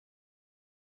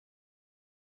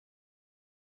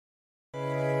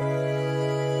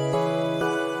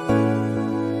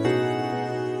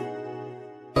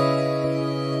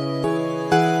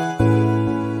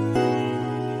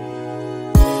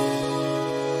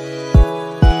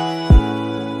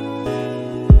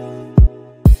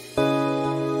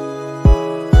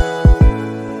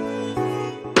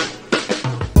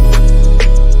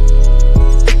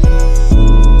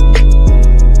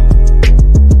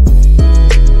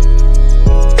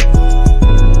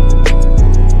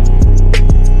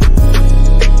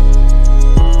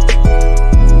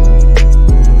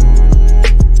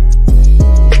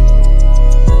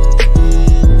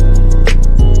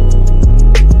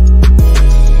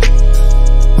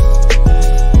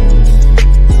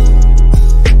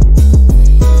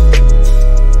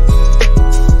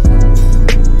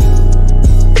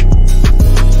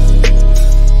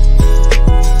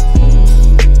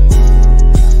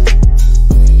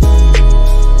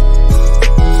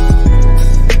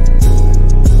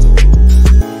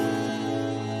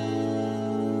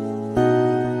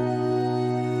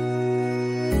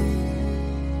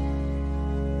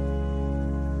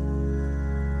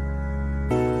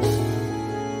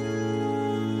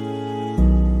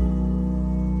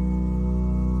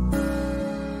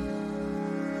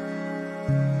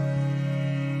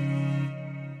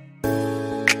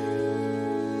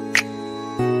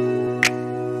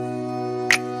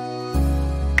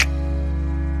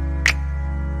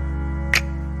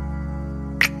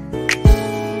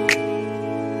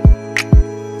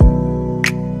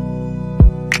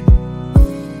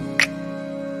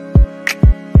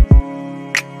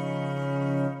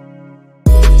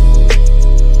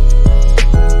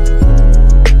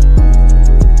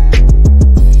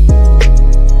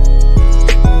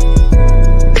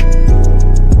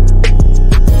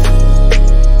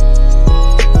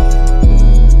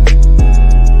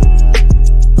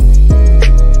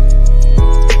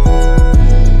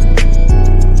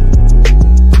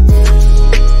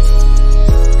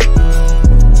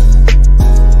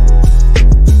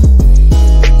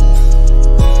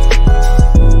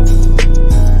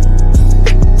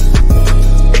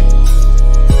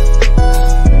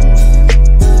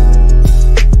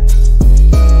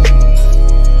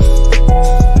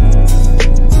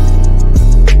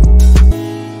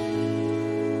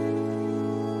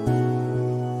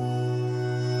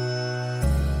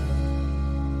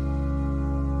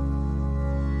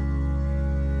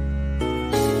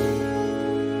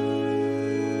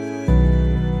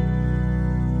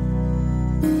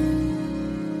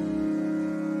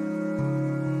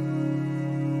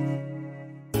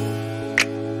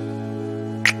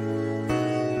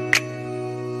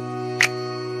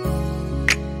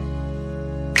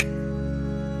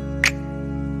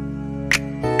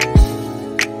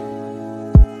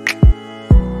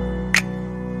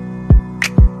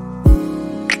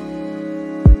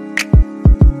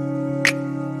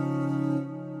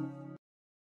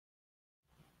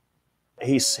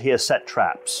he has set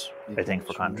traps, I think,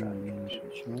 for contractors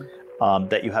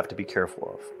that you have to be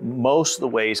careful of. Most of the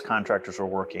ways contractors are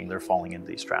working, they're falling into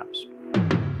these traps.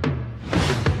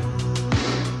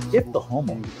 If the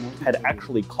homeowner had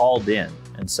actually called in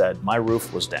and said, my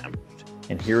roof was damaged,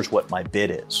 and here's what my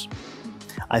bid is,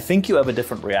 I think you have a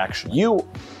different reaction. You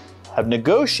have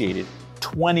negotiated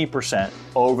 20%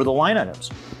 over the line items.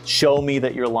 Show me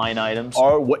that your line items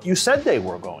are what you said they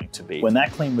were going to be. When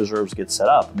that claim reserves get set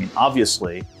up, I mean,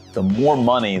 obviously, the more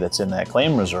money that's in that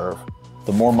claim reserve,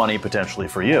 the more money potentially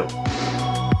for you.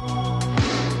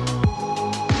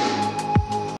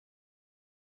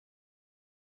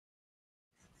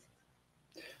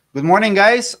 Good morning,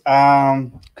 guys.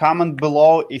 Comment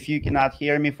below if you cannot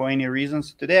hear me for any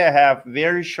reasons. Today I have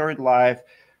very short live.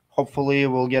 Hopefully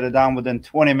we'll get it done within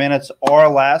 20 minutes or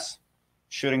less,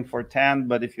 shooting for 10.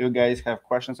 But if you guys have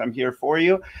questions, I'm here for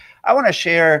you. I want to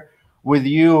share with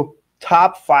you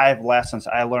top 5 lessons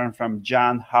I learned from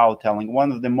John Houghtaling,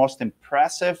 one of the most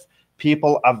impressive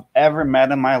people I've ever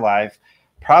met in my life,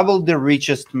 probably the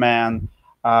richest man,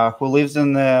 who lives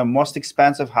in the most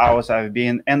expensive house I've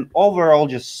been, and overall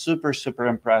just super, super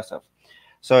impressive.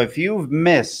 So if you've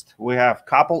missed, we have a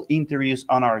couple interviews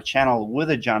on our channel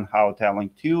with John Houghtaling,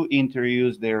 2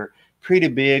 interviews. They're pretty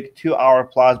big, 2 hour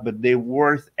plus, but they're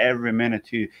worth every minute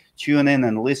to tune in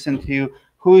and listen to.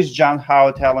 Who is John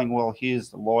Houghtaling? Well,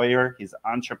 he's a lawyer, he's an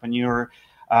entrepreneur.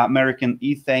 American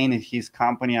Ethane is his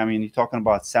company. I mean, you're talking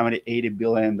about $70–80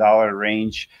 billion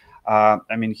range. I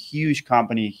mean, huge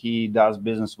company. He does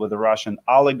business with the Russian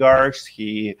oligarchs.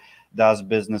 He does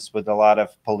business with a lot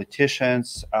of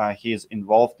politicians. He is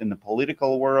involved in the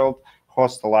political world,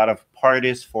 hosts a lot of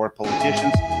parties for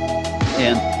politicians.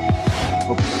 And,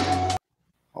 oops,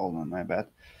 hold on, my bad.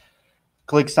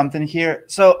 Click something here.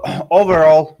 So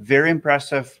overall, very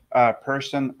impressive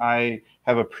person. I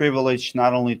have a privilege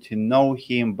not only to know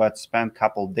him, but spend a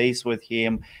couple days with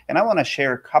him. And I want to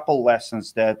share a couple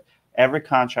lessons that every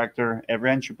contractor, every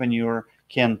entrepreneur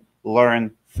can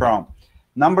learn from.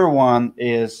 Number 1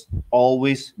 is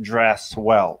always dress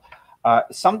well.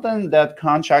 Something that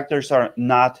contractors are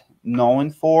not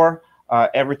known for.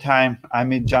 Every time I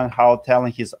meet John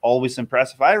Houghtaling, he's always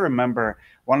impressive. I remember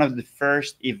one of the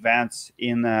first events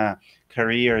in a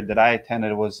career that I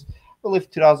attended was, I believe,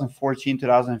 2014,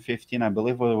 2015. I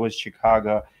believe it was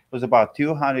Chicago. It was about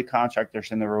 200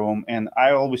 contractors in the room, and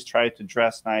I always try to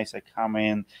dress nice. I come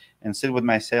in and sit with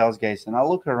my sales guys, and I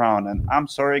look around, and I'm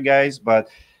sorry, guys, but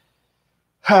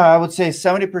I would say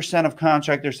 70% of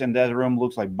contractors in that room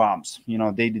looks like bums. You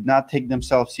know, they did not take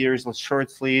themselves seriously.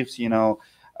 Short sleeves, you know,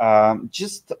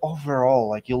 just overall,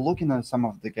 like, you're looking at some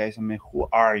of the guys, I mean, who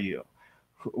are you?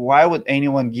 Why would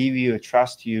anyone give you,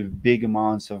 trust you big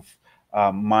amounts of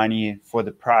money for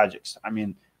the projects? I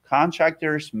mean,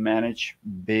 contractors manage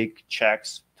big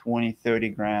checks, 20, 30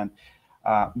 grand,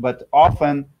 but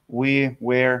often we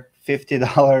wear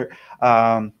 $50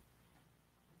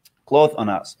 clothes on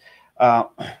us.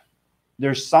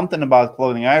 There's something about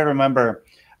clothing. I remember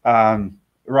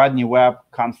Rodney Webb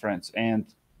conference, and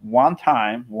one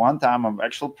time, I'm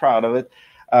actually proud of it.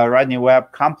 Rodney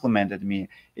Webb complimented me.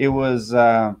 It was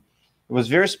a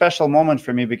very special moment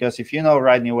for me, because if you know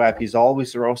Rodney Webb, he's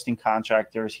always roasting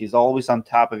contractors. He's always on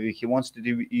top of you. He wants to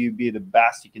do you be the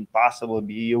best you can possibly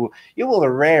be. You will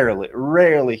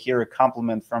rarely hear a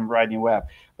compliment from Rodney Webb.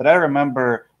 But I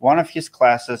remember one of his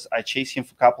classes. I chased him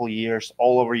for a couple of years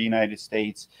all over the United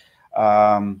States.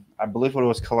 I believe it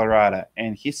was Colorado,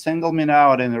 and he singled me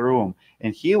out in the room,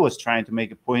 and he was trying to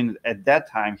make a point at that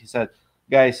time. He said,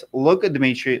 guys, look at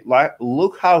Dmitry,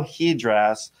 look how he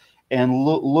dressed, and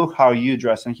look how you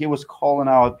dress. And he was calling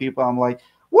out people. I'm like,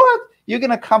 what? You're going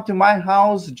to come to my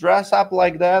house, dress up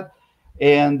like that?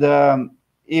 And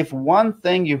if one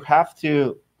thing you have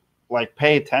to like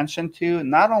pay attention to,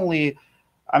 not only,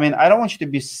 I mean, I don't want you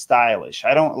to be stylish.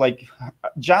 I don't like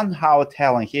John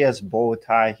Houghtaling. He has bow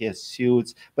tie, he has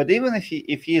suits, but even if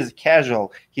he is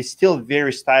casual, he's still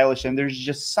very stylish. And there's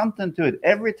just something to it.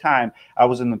 Every time I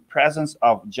was in the presence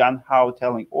of John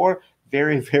Houghtaling or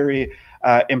very, very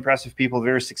impressive people,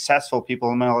 very successful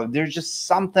people in my life, there's just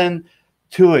something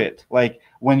to it. Like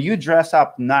when you dress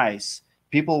up nice,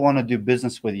 people want to do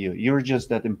business with you. You're just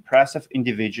that impressive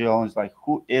individual. It's like,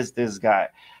 who is this guy?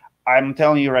 I'm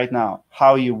telling you right now,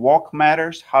 how you walk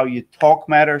matters, how you talk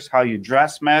matters, how you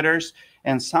dress matters.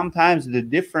 And sometimes the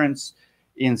difference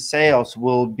in sales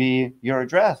will be your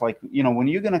dress. Like, you know, when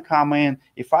you're going to come in,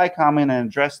 if I come in and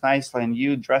dress nicely and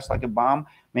you dress like a bum,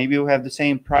 maybe we have the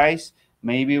same price,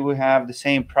 maybe we have the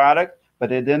same product,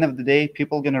 but at the end of the day,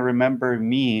 people are going to remember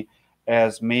me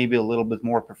as maybe a little bit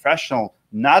more professional,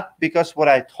 not because what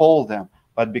I told them,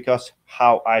 but because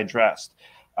how I dressed.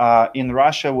 In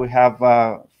Russia, we have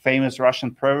a famous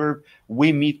Russian proverb: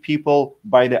 we meet people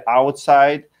by the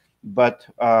outside, but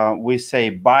we say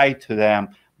bye to them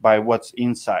by what's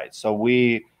inside. So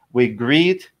we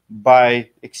greet by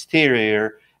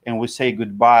exterior and we say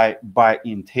goodbye by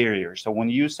interior. So when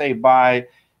you say bye,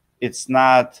 it's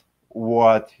not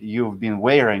what you've been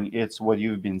wearing, it's what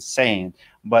you've been saying.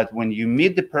 But when you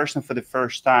meet the person for the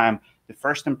first time, the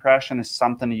first impression is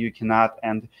something you cannot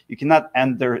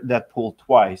enter that pool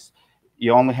twice.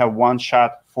 You only have one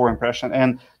shot for impression.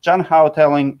 And John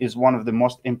Houghtaling is one of the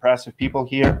most impressive people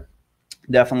here.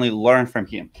 Definitely learn from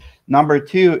him. Number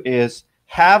two is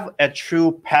have a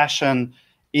true passion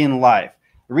in life.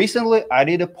 Recently, I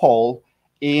did a poll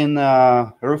in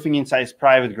Roofing Insights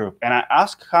private group, and I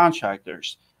asked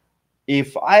contractors,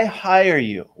 if I hire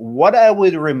you, what I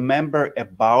would remember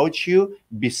about you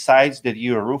besides that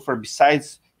you're a roofer,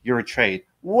 besides your trade.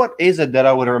 What is it that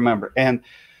I would remember? And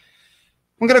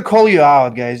I'm going to call you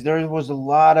out, guys. There was a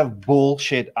lot of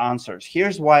bullshit answers.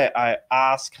 Here's why I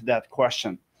asked that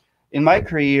question. In my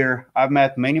career, I've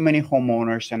met many, many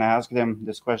homeowners, and I asked them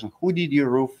this question: who did your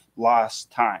roof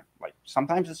last time? Like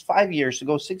sometimes it's 5 years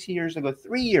ago, 6 years ago,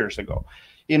 3 years ago.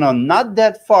 You know, not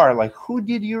that far. Like, who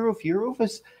did your roof? Your roof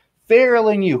is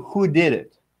fairly new. Who did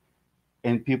it?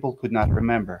 And people could not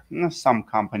remember. Some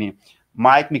company.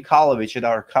 Mike Mikalovich at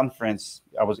our conference,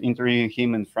 I was interviewing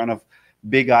him in front of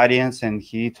big audience, and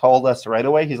he told us right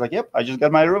away, he's like, yep, I just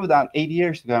got my roof done 8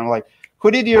 years ago. I'm like, who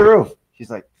did your roof? He's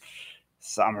like,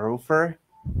 some roofer.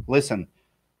 Listen,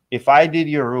 if I did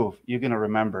your roof, you're going to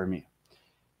remember me.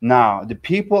 Now, the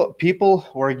people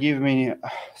were giving me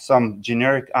some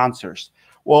generic answers.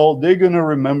 Well, they're going to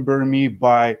remember me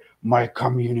by my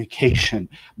communication,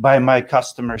 by my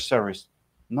customer service.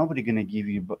 Nobody going to give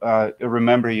you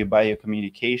remember you by your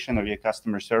communication or your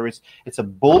customer service. It's a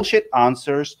bullshit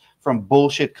answers from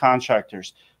bullshit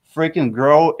contractors. Freaking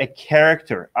grow a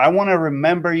character. I want to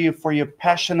remember you for your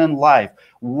passion in life.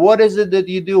 What is it that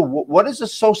you do? What is it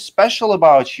so special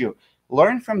about you?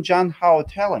 Learn from John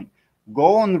Houghtaling.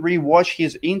 Go and rewatch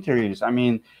his interviews. I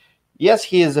mean, yes,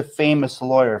 he is a famous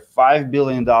lawyer, $5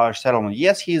 billion settlement.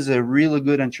 Yes, he is a really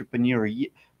good entrepreneur,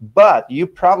 but you're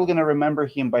probably going to remember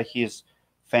him by his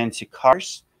fancy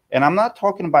cars. And I'm not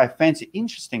talking about fancy,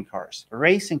 interesting cars,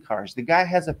 racing cars. The guy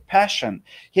has a passion.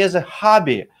 He has a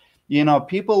hobby. You know,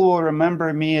 people will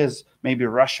remember me as maybe a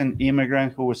Russian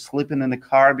immigrant who was sleeping in the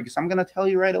car, because I'm going to tell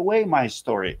you right away my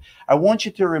story. I want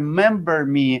you to remember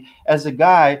me as a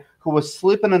guy who was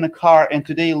sleeping in a car and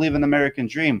today live an American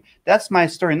dream. That's my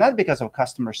story, not because of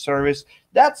customer service.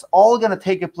 That's all going to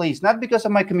take a place, not because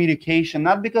of my communication,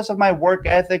 not because of my work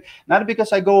ethic, not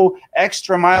because I go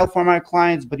extra mile for my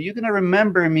clients, but you're going to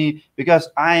remember me because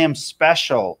I am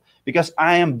special, because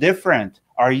I am different.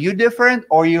 Are you different,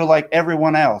 or are you like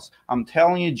everyone else? I'm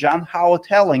telling you, John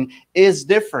Houghtaling is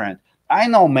different. I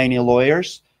know many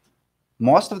lawyers.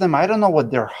 Most of them, I don't know what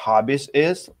their hobbies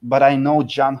is, but I know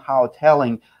John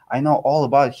Houghtaling. I know all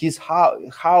about it. His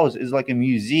house is like a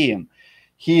museum.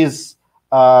 His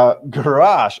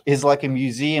garage is like a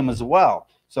museum as well.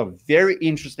 So very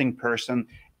interesting person.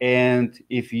 And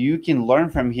if you can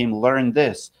learn from him, learn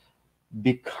this.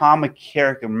 Become a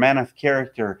character, man of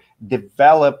character.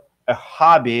 Develop a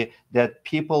hobby that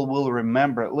people will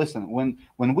remember. Listen,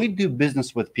 when we do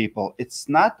business with people, it's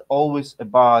not always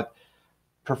about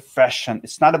profession.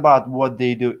 It's not about what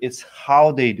they do. It's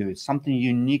how they do it. Something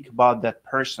unique about that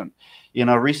person. You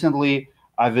know, recently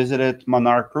I visited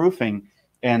Monarch Roofing,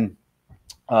 and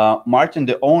Martin,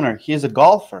 the owner, he's a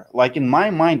golfer. Like, in my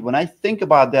mind, when I think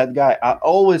about that guy, I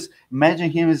always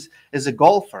imagine him as a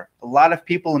golfer. A lot of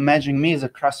people imagine me as a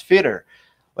CrossFitter.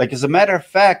 Like, as a matter of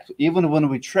fact, even when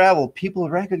we travel, people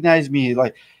recognize me.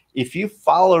 Like, if you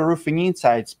follow Roofing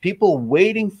Insights, people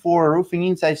waiting for Roofing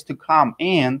Insights to come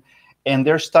in, and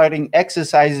they're starting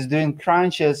exercises, doing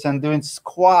crunches and doing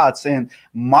squats and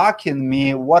mocking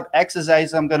me what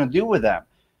exercise I'm going to do with them.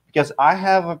 Because I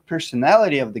have a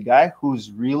personality of the guy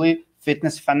who's really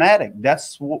fitness fanatic.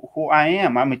 That's who I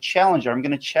am. I'm a challenger. I'm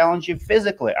going to challenge you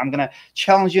physically. I'm going to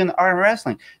challenge you in arm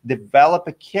wrestling. Develop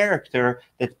a character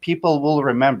that people will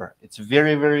remember. It's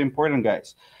very, very important,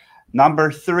 guys.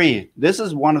 Number 3, this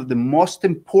is one of the most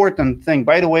important things.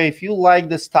 By the way, if you like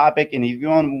this topic and if you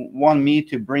want me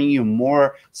to bring you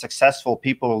more successful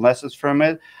people lessons from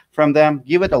them,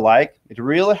 give it a like. It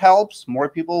really helps. More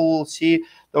people will see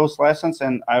those lessons,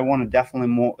 and I want to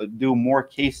definitely do more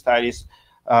case studies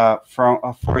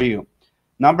for you.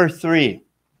 Number 3,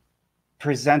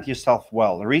 present yourself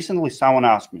well. Recently, someone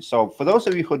asked me. So for those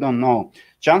of you who don't know,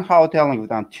 John Houghtaling has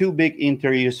done 2 big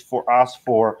interviews for us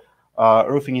for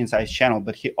Roofing Insights channel,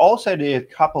 but he also did a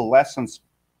couple lessons,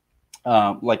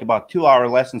 like about 2-hour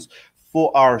lessons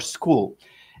for our school.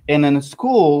 And in the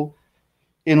school,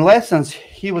 in lessons,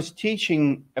 he was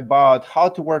teaching about how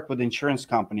to work with insurance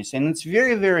companies, and it's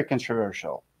very, very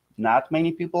controversial. Not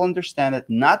many people understand it.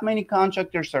 Not many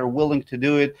contractors are willing to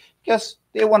do it because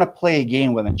they want to play a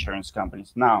game with insurance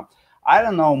companies. Now, I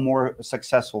don't know more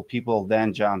successful people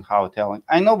than John Houghtaling.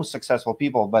 I know successful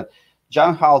people, but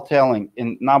John Houghtaling,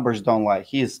 in numbers don't lie,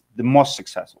 he is the most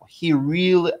successful. He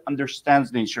really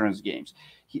understands the insurance games.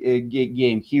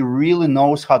 He really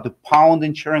knows how to pound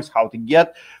insurance, how to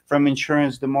get from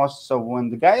insurance the most. So when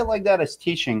the guy like that is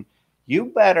teaching, you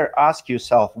better ask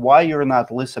yourself why you're not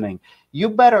listening. You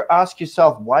better ask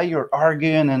yourself why you're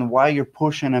arguing and why you're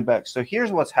pushing it back. So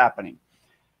here's what's happening.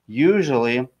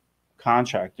 Usually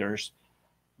contractors,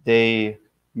 they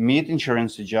meet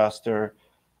insurance adjuster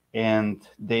and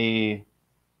they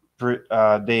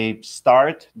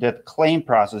start that claim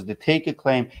process. They take a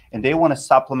claim and they want to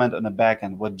supplement on the back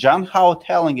end. What John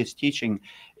Houghtaling is teaching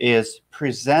is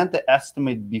present the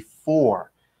estimate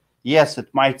before. Yes, it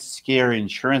might scare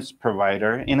insurance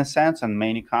provider in a sense, and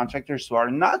many contractors who are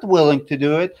not willing to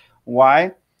do it.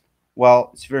 Why?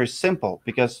 Well, it's very simple,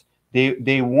 because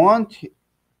they want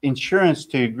insurance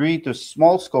to agree to a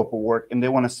small scope of work and they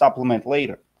want to supplement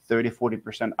later,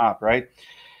 30-40% up, right?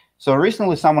 So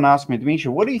recently someone asked me, Dmitry,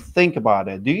 what do you think about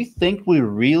it? Do you think we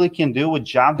really can do what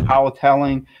John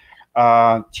Houghtaling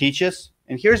teaches?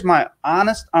 And here's my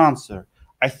honest answer.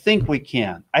 I think we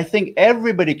can. I think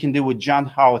everybody can do what John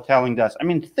Houghtaling does. I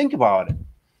mean, think about it.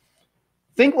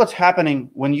 Think what's happening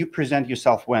when you present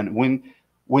yourself when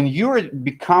you're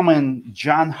becoming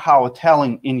John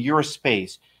Houghtaling in your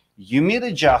space. You meet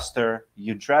adjuster,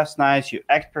 you dress nice, you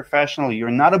act professional, you're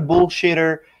not a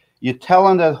bullshitter. You tell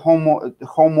them that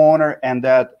homeowner and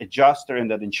that adjuster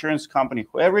and that insurance company,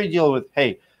 whoever you deal with,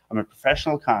 hey, I'm a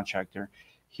professional contractor.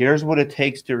 Here's what it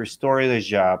takes to restore this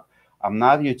job. I'm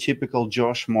not your typical Joe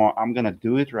Schmo. I'm going to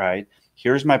do it right.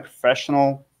 Here's my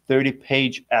professional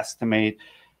 30-page estimate.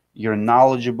 You're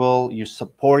knowledgeable. You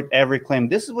support every claim.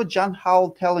 This is what John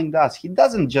Houghtaling does. He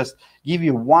doesn't just give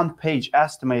you one-page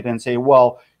estimate and say,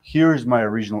 well, here's my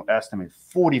original estimate,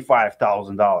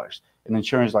 $45,000. And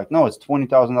insurance is like, no, it's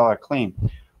 $20,000 claim.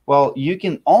 Well, you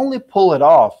can only pull it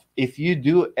off if you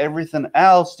do everything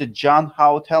else that John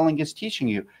Houghtaling is teaching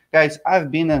you. Guys, I've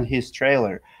been in his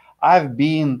trailer. I've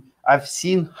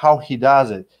seen how he does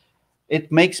it.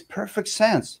 It makes perfect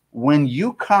sense. When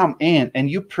you come in and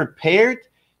you prepared,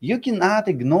 you cannot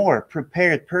ignore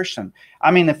prepared person. I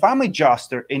mean, if I'm a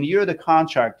adjuster and you're the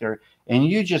contractor and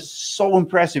you're just so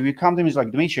impressive, you come to me, it's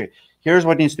like, Dmitry, here's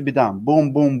what needs to be done.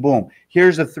 Boom, boom, boom.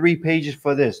 Here's the 3 pages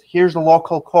for this. Here's the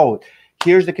local code.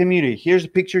 Here's the community. Here's the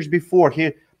pictures before.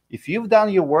 Here, if you've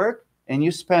done your work and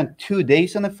you spent 2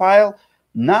 days on the file,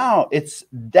 now it's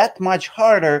that much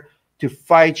harder to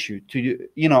fight you.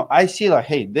 I see like,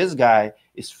 hey, this guy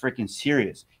is freaking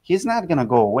serious. He's not going to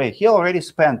go away. He already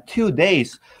spent 2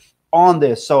 days on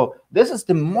this. So this is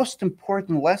the most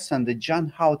important lesson that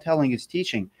John Houghtaling is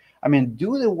teaching. I mean,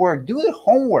 do the work, do the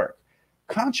homework.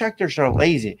 Contractors are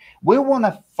lazy. We want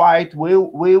to fight. We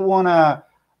want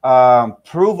to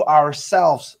prove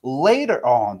ourselves later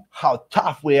on how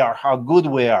tough we are, how good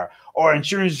we are. Or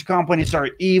insurance companies are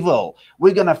evil.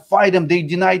 We're going to fight them. They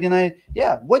deny.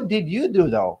 Yeah, what did you do,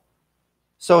 though?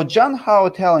 So John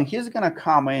Houghtaling, he's going to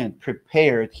come in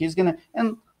prepared. He's going to,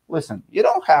 and listen, you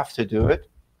don't have to do it.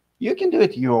 You can do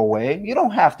it your way. You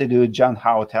don't have to do it John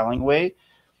Houghtaling way.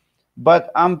 But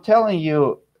I'm telling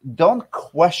you, don't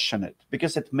question it,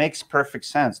 because it makes perfect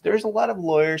sense. There's a lot of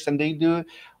lawyers and they do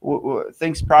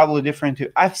things probably different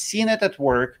too. I've seen it at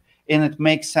work and it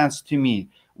makes sense to me.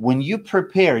 When you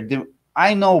prepare,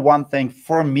 I know one thing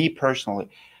for me personally.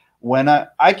 When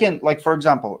I can, like, for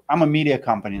example, I'm a media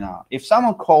company now. If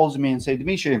someone calls me and say,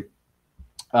 Dmitry,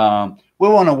 we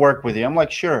want to work with you. I'm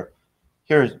like, sure.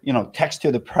 Here's, text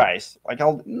you the price. Like,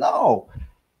 no.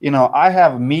 I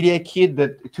have a media kit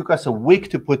that took us a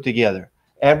week to put together.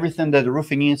 Everything that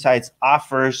Roofing Insights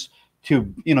offers to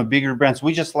bigger brands.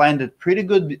 We just landed pretty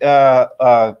good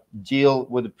deal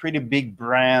with a pretty big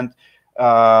brand.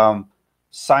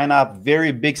 Sign up,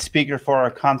 very big speaker for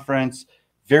our conference.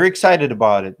 Very excited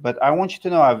about it. But I want you to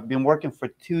know I've been working for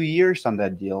 2 years on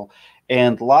that deal.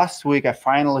 And last week I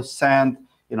finally sent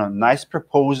nice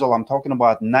proposal. I'm talking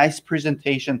about nice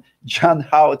presentation, John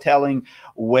Houghtaling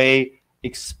way,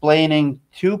 explaining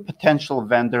to potential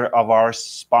vendor of our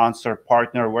sponsor,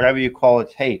 partner, whatever you call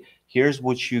it, hey, here's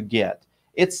what you get.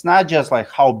 It's not just like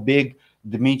how big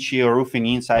Dmitry or Roofing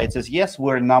Insights is. Yes,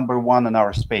 we're #1 in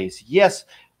our space. Yes,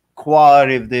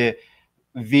 quality of the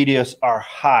videos are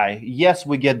high. Yes,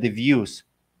 we get the views,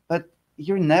 but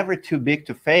you're never too big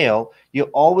to fail. You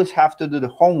always have to do the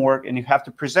homework and you have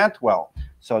to present well.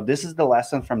 So this is the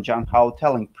lesson from John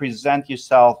Houghtaling. Present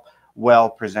yourself well,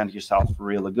 present yourself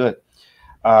really good.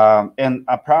 And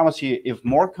I promise you, if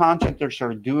more contractors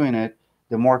are doing it,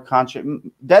 the more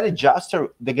that adjuster,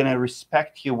 they're gonna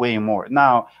respect you way more.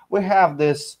 Now we have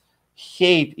this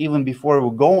hate even before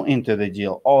we go into the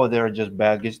deal. Oh, they're just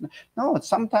bad guys. No, it's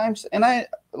sometimes, and I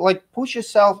like put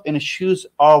yourself in the shoes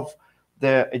of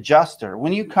the adjuster.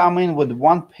 When you come in with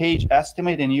 1-page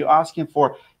estimate and you're asking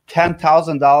for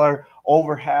 $10,000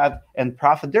 overhead and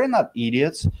profit, they're not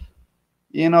idiots.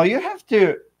 You know, you have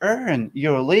to earn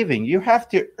your living. You have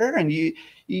to earn.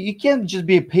 You can't just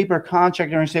be a paper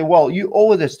contractor and say, well, you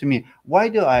owe this to me. Why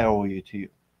do I owe you to you?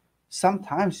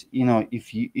 Sometimes, you know,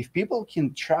 if people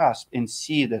can trust and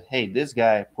see that, hey, this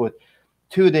guy put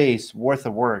 2 days worth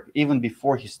of work even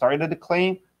before he started the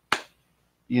claim,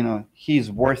 you know,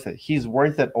 he's worth it. He's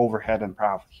worth it overhead and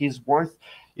profit. He's worth,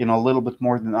 you know, a little bit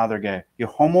more than other guy. Your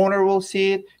homeowner will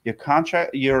see it.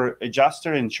 Your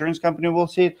adjuster, insurance company will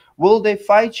see it. Will they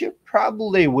fight you?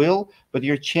 Probably they will, but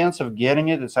your chance of getting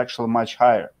it is actually much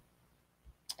higher.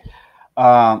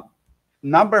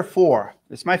 Number 4,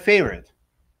 it's my favorite.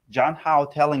 John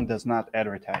Houghtaling does not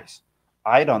advertise.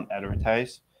 I don't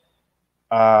advertise.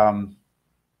 I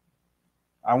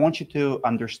want you to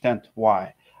understand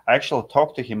why. I actually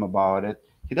talked to him about it.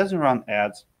 He doesn't run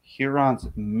ads. He runs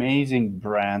amazing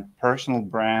brand, personal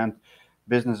brand,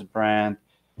 business brand.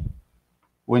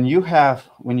 When you have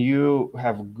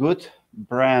good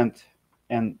brand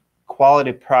and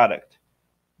quality product,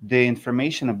 the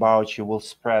information about you will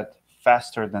spread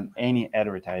faster than any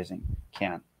advertising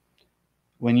can.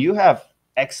 When you have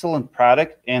excellent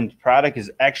product and product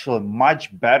is actually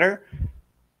much better,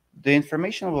 the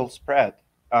information will spread.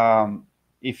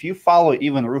 If you follow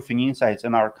even Roofing Insights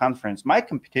in our conference, my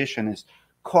competition is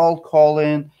cold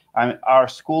calling. Our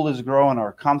school is growing,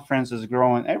 our conference is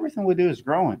growing. Everything we do is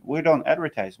growing. We don't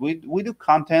advertise. We do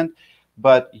content,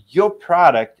 but your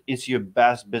product is your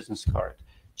best business card.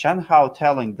 John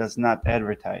Houghtaling does not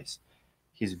advertise.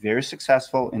 He's very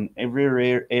successful in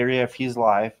every area of his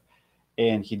life,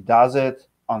 and he does it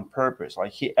on purpose.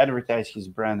 Like, he advertises his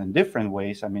brand in different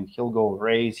ways. I mean, he'll go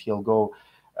race, he'll go,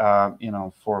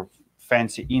 for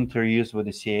fancy interviews with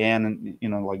the CAN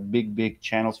and, like big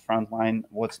channels, Frontline,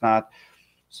 what's not.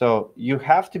 So you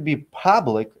have to be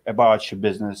public about your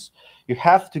business. You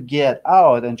have to get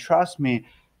out, and trust me,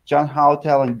 John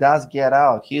Houghtaling does get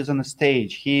out. He's on the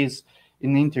stage, he's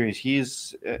in interviews,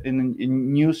 he's in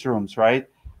newsrooms, right?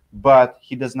 But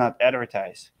he does not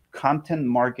advertise. Content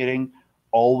marketing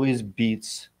always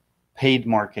beats paid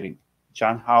marketing.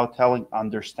 John Houghtaling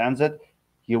understands it.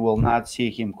 You will not see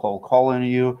him calling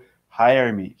you,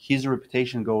 hire me. His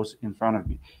reputation goes in front of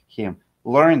him.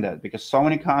 Learn that, because so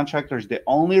many contractors, they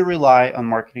only rely on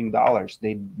marketing dollars.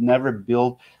 They never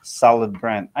build solid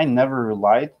brand. I never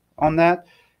relied on that,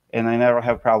 and I never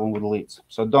have problem with leads.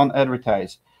 So don't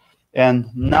advertise. And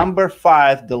number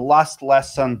 5, the last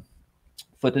lesson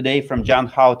for today from John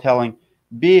Houghtaling: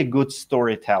 be a good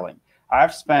storytelling.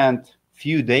 I've spent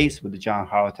few days with John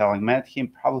Houghtaling, met him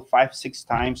probably 5-6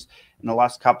 times in the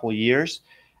last couple of years.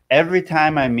 Every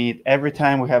time I meet, every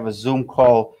time we have a Zoom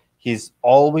call, he's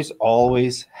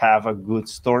always have a good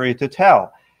story to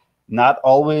tell. Not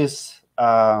always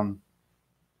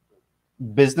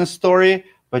business story,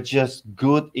 but just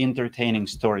good, entertaining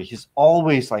story. He's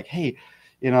always like, hey,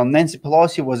 Nancy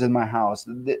Pelosi was in my house.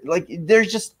 Like,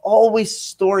 there's just always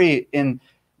story, and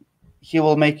he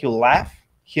will make you laugh.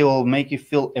 He will make you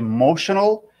feel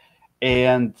emotional,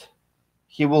 and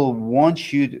he will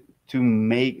want you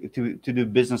to do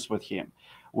business with him.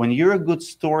 When you're a good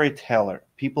storyteller,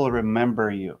 people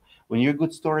remember you. When you're a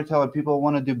good storyteller, people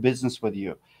want to do business with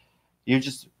you. You're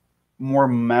just more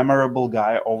memorable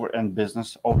guy in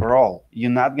business overall. You're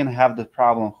not going to have the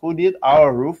problem. Who did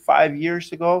our roof 5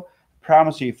 years ago?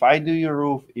 Promise you, if I do your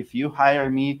roof, if you hire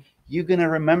me, you're going to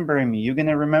remember me. You're going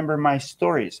to remember my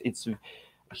stories. It's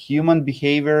human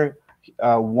behavior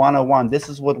 101. This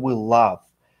is what we love.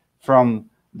 From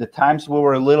the times we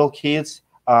were little kids,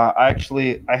 I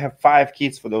have 5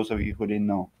 kids, for those of you who didn't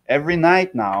know. Every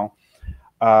night now,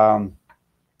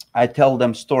 I tell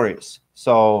them stories.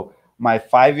 So my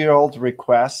 5-year-old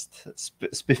requests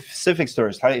specific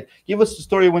stories. Give us a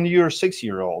story when you were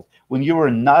 6-year-old, when you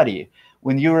were naughty,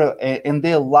 when you were, and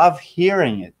they love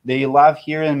hearing it. They love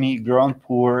hearing me growing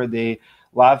poor. They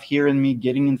love hearing me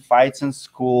getting in fights in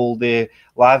school. They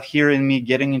love hearing me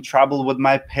getting in trouble with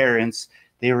my parents.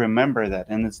 they remember that.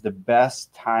 And it's the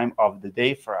best time of the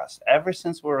day for us. Ever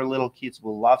since we were little kids,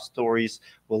 we love stories,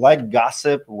 we like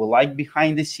gossip, we like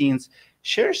behind the scenes.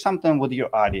 Share something with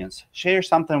your audience, share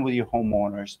something with your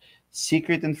homeowners,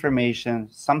 secret information,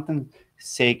 something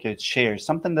sacred, share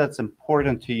something that's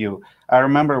important to you. I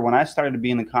remember when I started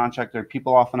being a contractor,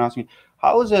 people often ask me,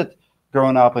 how is it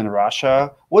growing up in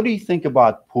Russia? What do you think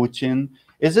about Putin?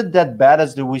 Is it that bad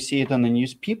as do we see it on the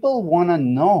news? People want to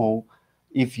know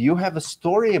if you have a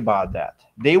story about that.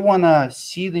 They want to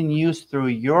see the news through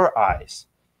your eyes.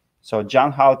 So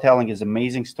John Houghtaling is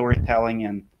amazing storytelling,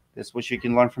 and this is what you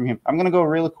can learn from him. I'm going to go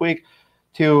really quick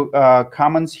to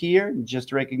comments here.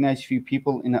 Just recognize a few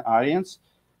people in the audience.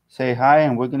 Say hi,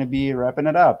 and we're going to be wrapping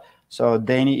it up. So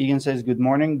Danny Egan says, good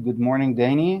morning. Good morning,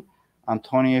 Danny.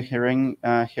 Antonio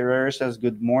Herrera says,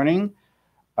 good morning.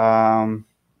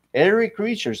 Eric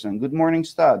Richardson, good morning,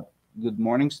 Stud. Good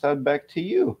morning, Stud. Back to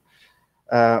you.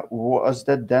 Was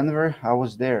that Denver? I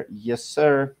was there. Yes,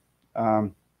 sir. I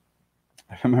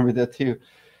remember that too.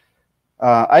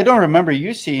 I don't remember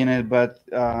you seeing it, but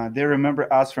they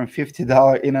remember us from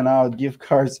 $50 In-N-Out gift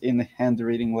cards in the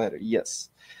hand-reading letter. Yes.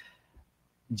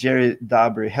 Jerry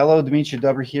Dabry. Hello, Dmitry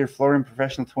Dabry here, Flooring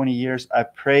professional, 20 years. I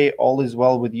pray all is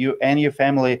well with you and your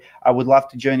family. I would love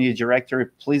to join your directory.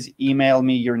 Please email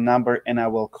me your number and I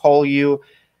will call you.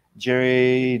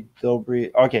 Jerry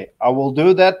Dobry. Okay, I will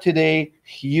do that today.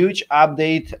 Huge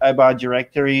update about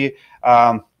directory.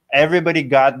 Everybody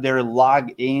got their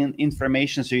login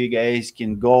information, so you guys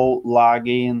can go log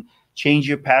in, change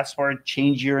your password,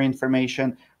 change your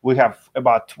information. We have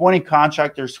about 20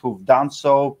 contractors who've done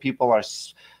so. People are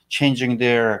changing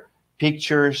their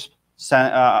pictures,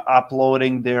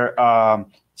 uploading their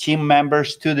team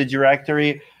members to the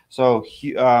directory. So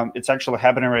it's actually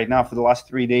happening right now for the last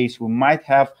 3 days. We might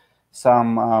have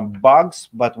some bugs,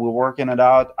 but we're working it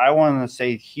out. I want to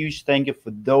say a huge thank you for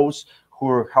those who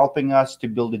are helping us to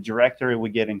build a directory.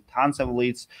 We're getting tons of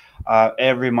leads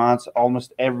every month,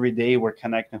 almost every day. We're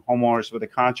connecting homeowners with the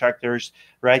contractors.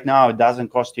 Right now, it doesn't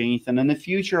cost you anything. In the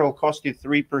future, it'll cost you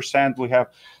 3%. We have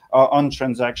on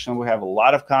transaction, we have a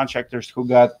lot of contractors who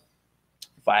got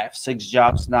 5, 6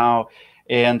 jobs now.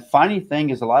 And funny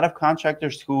thing is, a lot of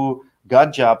contractors who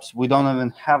got jobs, we don't even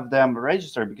have them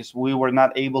registered because we were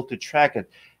not able to track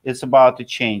it. It's about to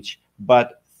change.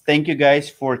 But thank you guys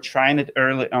for trying it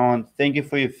early on. Thank you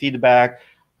for your feedback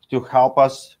to help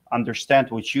us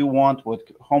understand what you want, what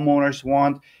homeowners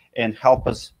want, and help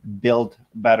us build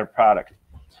better product.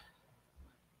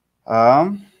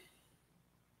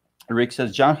 Rick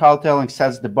says, John Houghtaling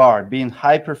sets the bar. Being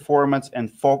high performance and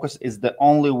focus is the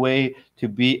only way to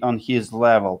be on his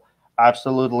level.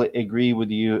 Absolutely agree with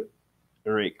you,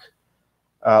 Rick.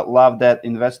 Love that.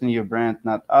 Invest in your brand,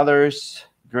 not others.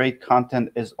 Great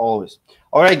content as always.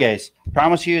 All right, guys.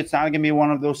 Promise you it's not going to be one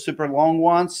of those super long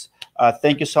ones.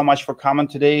 Thank you so much for coming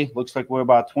today. Looks like we're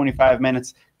about 25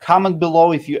 minutes. Comment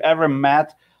below if you ever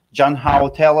met John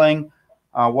Houghtaling.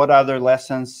 What other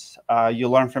lessons you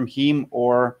learned from him,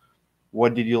 or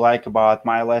what did you like about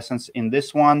my lessons in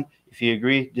this one? If you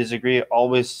agree, disagree,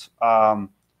 always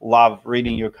love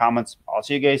reading your comments. I'll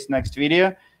see you guys next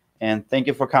video, and thank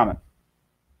you for coming.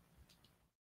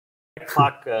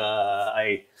 Clock,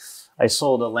 I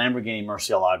sold a Lamborghini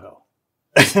Murcielago.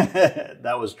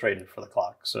 That was traded for the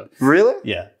clock. So really?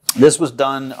 Yeah. This was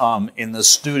done in the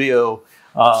studio,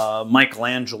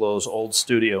 Michelangelo's old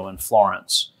studio in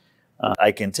Florence.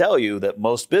 I can tell you that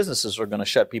most businesses are going to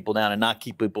shut people down and not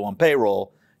keep people on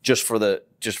payroll just for the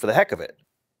heck of it.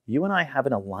 You and I have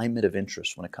an alignment of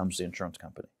interest when it comes to the insurance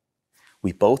company.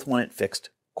 We both want it fixed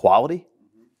quality,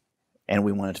 and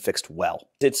we want it fixed well.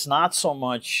 It's not so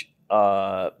much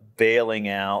bailing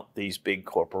out these big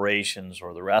corporations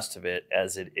or the rest of it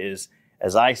as it is,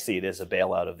 as I see it, as a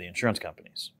bailout of the insurance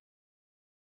companies.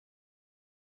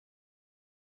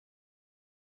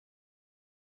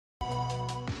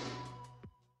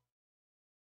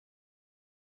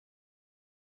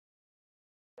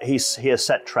 He has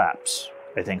set traps,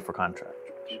 I think, for contractors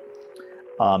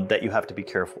that you have to be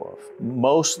careful of.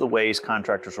 Most of the ways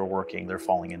contractors are working, they're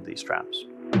falling into these traps.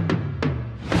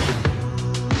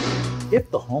 If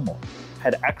the homeowner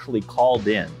had actually called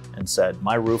in and said,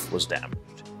 my roof was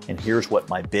damaged, and here's what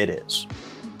my bid is,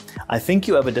 I think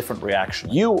you have a different reaction.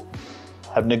 You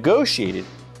have negotiated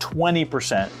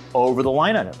 20% over the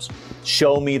line items.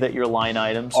 Show me that your line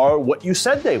items are what you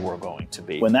said they were going to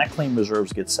be. When that claim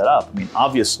reserves get set up, I mean,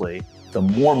 obviously, the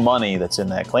more money that's in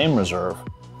that claim reserve,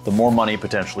 the more money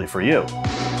potentially for you.